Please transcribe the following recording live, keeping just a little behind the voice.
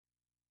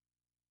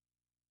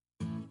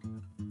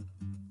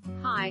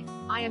Hi,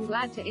 I am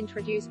glad to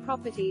introduce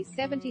property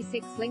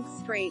 76 Link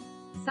Street,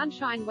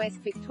 Sunshine West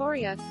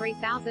Victoria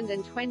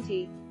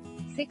 3020.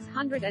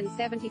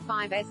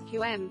 675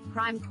 SQM,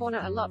 prime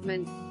corner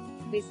allotment.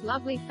 This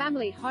lovely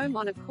family home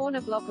on a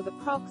corner block of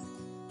approx.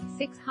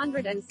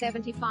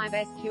 675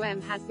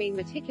 SQM has been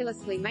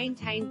meticulously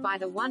maintained by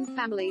the one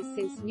family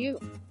since new,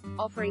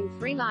 offering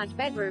 3 large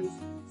bedrooms,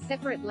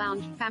 separate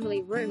lounge,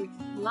 family room,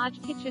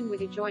 large kitchen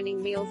with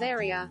adjoining meals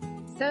area,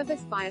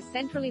 serviced by a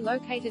centrally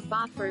located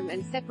bathroom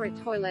and separate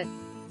toilet.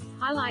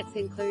 Highlights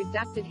include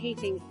ducted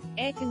heating,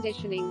 air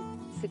conditioning,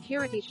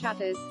 security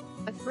shutters,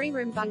 a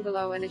 3-room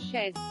bungalow and a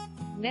shed.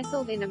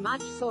 Nestled in a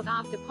much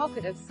sought-after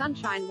pocket of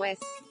Sunshine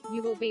West,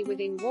 you will be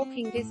within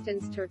walking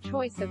distance to a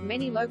choice of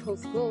many local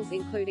schools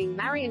including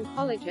Marion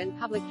College and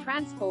public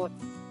transport,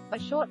 a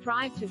short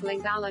drive to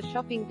Glengala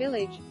Shopping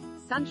Village,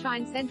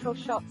 Sunshine Central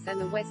Shops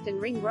and the Western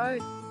Ring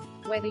Road.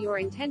 Whether your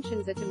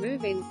intentions are to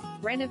move in,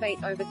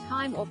 renovate over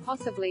time or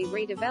possibly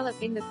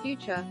redevelop in the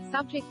future,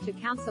 subject to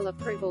council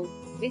approval,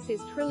 this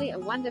is truly a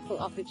wonderful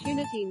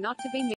opportunity not to be missed.